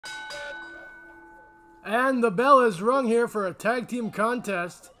And the bell is rung here for a tag team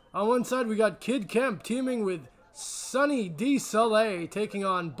contest. On one side, we got Kid Kemp teaming with Sonny D. Soleil, taking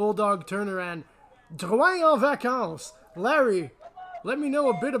on Bulldog Turner and Drouin en Vacances. Larry, let me know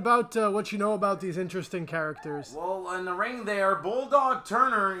a bit about what you know about these interesting characters. Well, in the ring there, Bulldog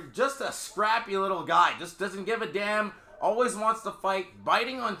Turner, just a scrappy little guy. Just doesn't give a damn. Always wants to fight.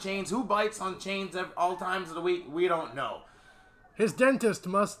 Biting on chains. Who bites on chains at all times of the week? We don't know. His dentist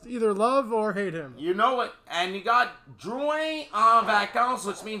must either love or hate him. You know it. And you got Drouin en Vacances,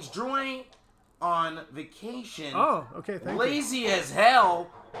 which means Drouin on vacation. Oh, okay, thank you. Lazy as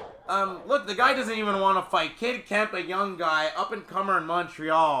hell. Look, the guy doesn't even want to fight. Kid Kemp, a young guy, up-and-comer in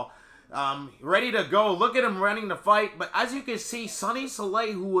Montreal, ready to go. Look at him running to fight. But as you can see, Sonny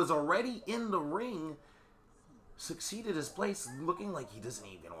Soleil, who was already in the ring, succeeded his place, looking like he doesn't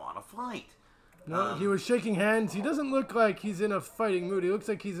even want to fight. No, he was shaking hands. He doesn't look like he's in a fighting mood. He looks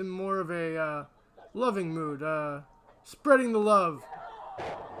like he's in more of a loving mood, spreading the love.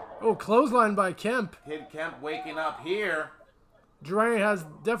 Oh, clothesline by Kemp. Kid Kemp waking up here. Drouin has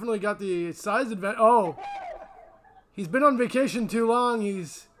definitely got the size advantage. Oh, he's been on vacation too long.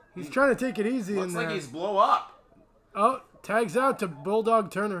 He's trying to take it easy in there. Looks like he's blow up. Oh, tags out to Bulldog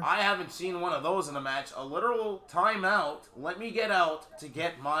Turner. I haven't seen one of those in a match. A literal timeout. Let me get out to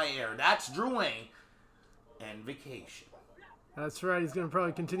get my air. That's Drouin and vacation. That's right. He's going to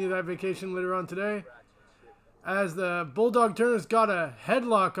probably continue that vacation later on today. As the Bulldog Turner's got a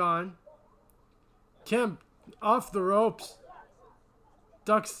headlock on. Kemp off the ropes.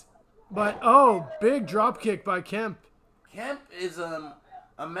 Ducks. But, oh, big drop kick by Kemp. Kemp is a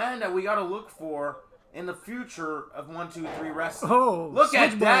man that we got to look for in the future of 1, 2, 3 wrestling. Oh, look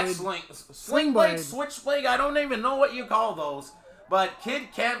at that sling blade, blade. switchblade. I don't even know what you call those, but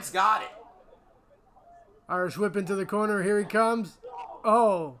Kid Kemp's got it. Irish whip into the corner. Here he comes.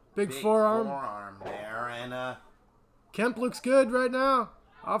 Oh, big forearm. Forearm there, and Kemp looks good right now.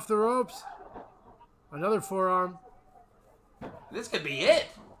 Off the ropes. Another forearm. This could be it.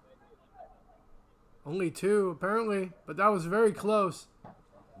 Only 2, apparently, but that was very close.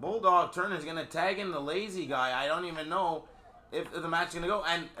 Bulldog Turner's going to tag in the lazy guy. I don't even know if the match is going to go.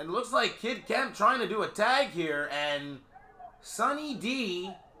 And it looks like Kid Kemp trying to do a tag here. And Sonny D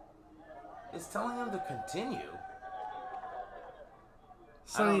is telling him to continue.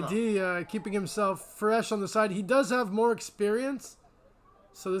 Sonny D keeping himself fresh on the side. He does have more experience.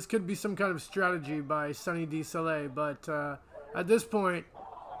 So this could be some kind of strategy by Sonny D. Soleil. But at this point,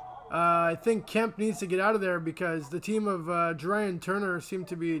 I think Kemp needs to get out of there because the team of Drouin and Turner seem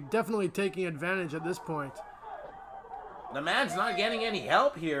to be definitely taking advantage at this point. The man's not getting any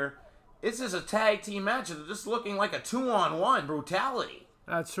help here. This is a tag team match. It's just looking like a 2-on-1 brutality.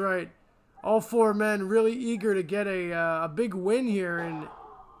 That's right. All 4 men really eager to get a big win here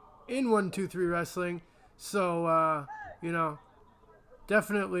in 1, 2, 3 wrestling. So, you know,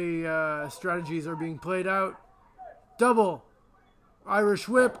 definitely strategies are being played out. Double. Irish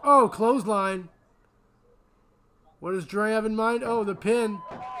whip. Oh, clothesline. What does Drouin have in mind? Oh, the pin.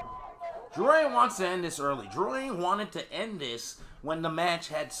 Drouin wants to end this early. Drouin wanted to end this when the match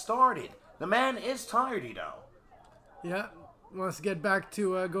had started. The man is tired, you know. Yeah, wants to get back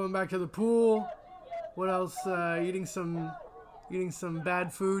to going back to the pool. What else? Eating some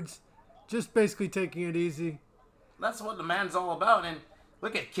bad foods. Just basically taking it easy. That's what the man's all about. And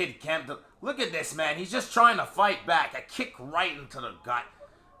look at Kid Kemp. Look at this man. He's just trying to fight back. A kick right into the gut.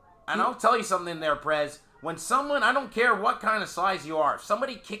 And I'll tell you something there, Prez. When someone, I don't care what kind of size you are, if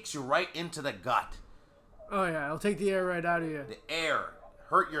somebody kicks you right into the gut. Oh yeah, I'll take the air right out of you. The air.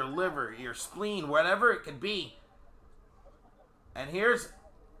 Hurt your liver, your spleen, whatever it could be. And here's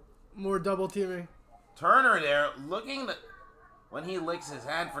more double teaming. Turner there looking to, when he licks his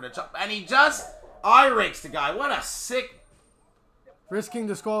hand for the chop. And he just eye rakes the guy. What a sick. Risking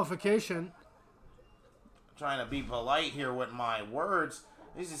disqualification. I'm trying to be polite here with my words.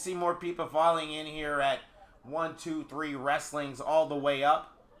 You can see more people filing in here at 1, 2, 3 wrestlings all the way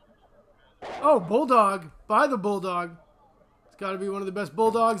up. Oh, Bulldog. By the Bulldog. It's got to be one of the best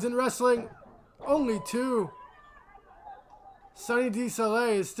Bulldogs in wrestling. Only 2. Sonny D.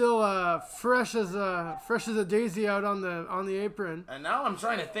 Soleil is still fresh as a daisy out on the apron. And now I'm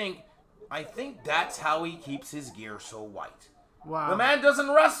trying to think. I think that's how he keeps his gear so white. Wow. The man doesn't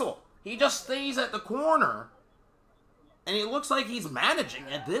wrestle. He just stays at the corner. And it looks like he's managing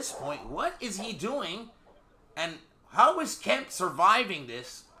at this point. What is he doing? And how is Kemp surviving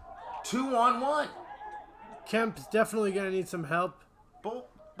this 2-on-1? Kemp's definitely going to need some help.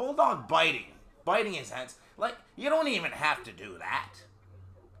 Bulldog biting his hands. Like, you don't even have to do that.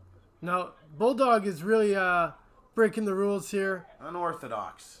 No, Bulldog is really breaking the rules here.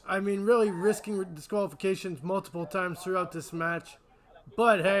 Unorthodox. I mean, really risking disqualifications multiple times throughout this match.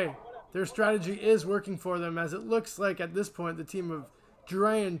 But hey, their strategy is working for them, as it looks like at this point the team of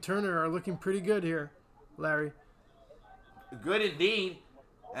Drouin and Turner are looking pretty good here, Larry. Good indeed.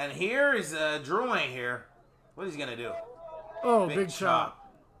 And here is Drouin here. What is he going to do? Oh, big chop.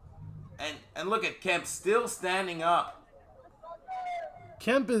 And look at Kemp still standing up.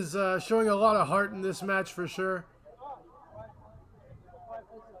 Kemp is showing a lot of heart in this match for sure.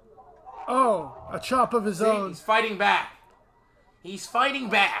 Oh, a chop of his own. He's fighting back. He's fighting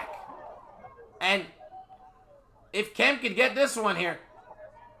back. And if Kemp could get this one here.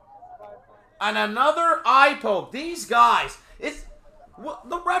 And another eye poke. These guys.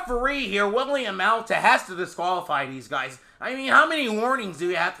 The referee here, William Malta, has to disqualify these guys. I mean, how many warnings do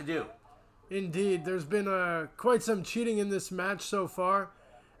you have to do? Indeed. There's been quite some cheating in this match so far.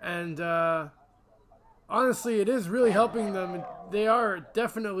 And honestly, it is really helping them. They are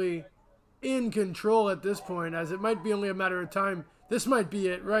definitely in control at this point, as it might be only a matter of time. This might be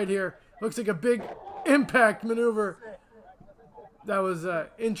it right here. Looks like a big impact maneuver. That was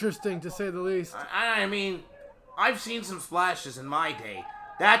interesting, to say the least. I mean, I've seen some splashes in my day.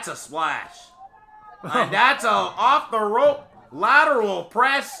 That's a splash. And that's a off-the-rope lateral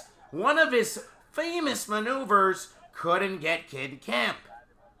press. One of his famous maneuvers couldn't get Kid Kemp.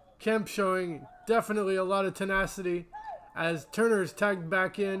 Kemp showing definitely a lot of tenacity as Turner's tagged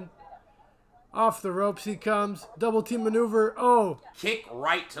back in. Off the ropes he comes. Double team maneuver. Oh. Kick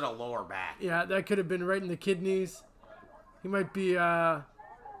right to the lower back. Yeah, that could have been right in the kidneys. He might be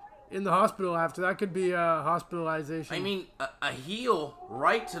in the hospital after. That could be hospitalization. I mean, a heel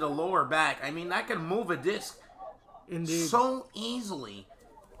right to the lower back. I mean, that can move a disc. Indeed. So easily.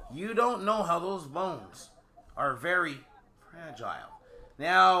 You don't know how those bones are very fragile.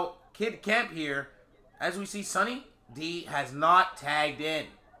 Now, Kid Kemp here, as we see, Sonny D has not tagged in.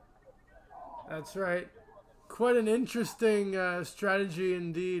 That's right. Quite an interesting strategy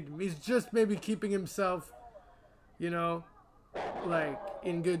indeed. He's just maybe keeping himself, you know, like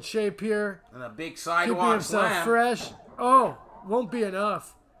in good shape here. And a big Keeping sidewalk himself slam. fresh. Oh, won't be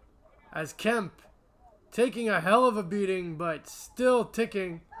enough. As Kemp taking a hell of a beating, but still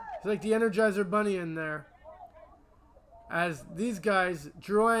ticking. It's like the Energizer Bunny in there. As these guys,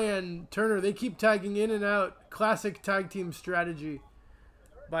 Drouin and Turner, they keep tagging in and out. Classic tag team strategy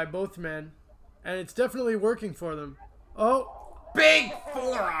by both men. And it's definitely working for them. Oh. Big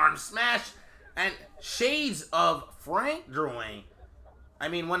forearm smash. And shades of Frank Drouin. I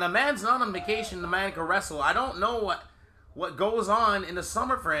mean, when a man's not on vacation, the man can wrestle. I don't know what goes on in the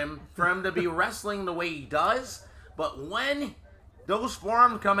summer for him to be wrestling the way he does. But when those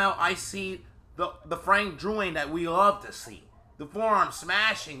forearms come out, I see the Frank Drouin that we love to see. The forearm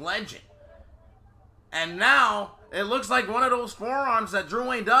smashing legend. And now, it looks like one of those forearms that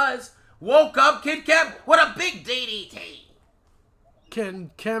Drouin does woke up Kid Kemp with a big DDT.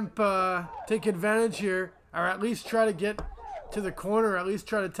 Can Kemp take advantage here, or at least try to get to the corner, or at least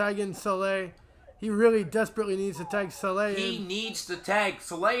try to tag in Soleil? He really desperately needs to tag Soleil in. He needs to tag.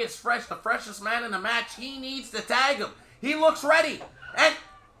 Soleil is fresh, the freshest man in the match. He needs to tag him. He looks ready. And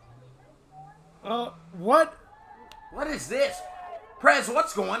what? What is this? Prez,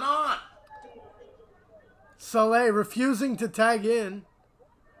 what's going on? Soleil refusing to tag in.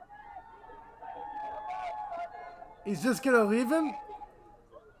 He's just going to leave him?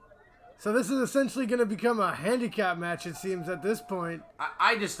 So this is essentially going to become a handicap match, it seems, at this point.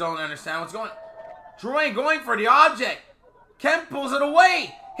 I just don't understand what's going on. Drouin going for the object. Kemp pulls it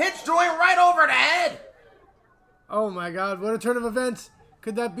away. Hits Drouin right over the head. Oh my god, what a turn of events.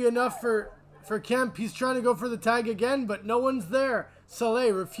 Could that be enough for Kemp? He's trying to go for the tag again, but no one's there.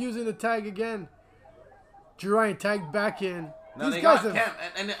 Soleil refusing to tag again. Drouin tagged back in. No, these guys got Kemp.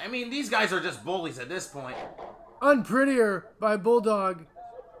 And I mean, these guys are just bullies at this point. Unprettier by Bulldog.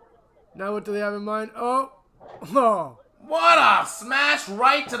 Now what do they have in mind? Oh. What a smash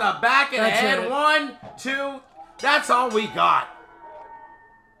right to the back of the head. It. 1, 2. That's all we got.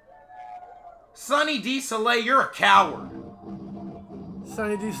 Sonny D. Soleil, you're a coward.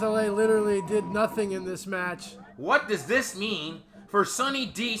 Sonny D. Soleil literally did nothing in this match. What does this mean for Sonny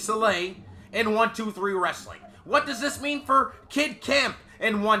D. Soleil in 1, 2, 3 wrestling? What does this mean for Kid Kemp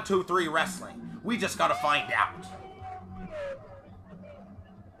in 1, 2, 3 wrestling? We just gotta find out.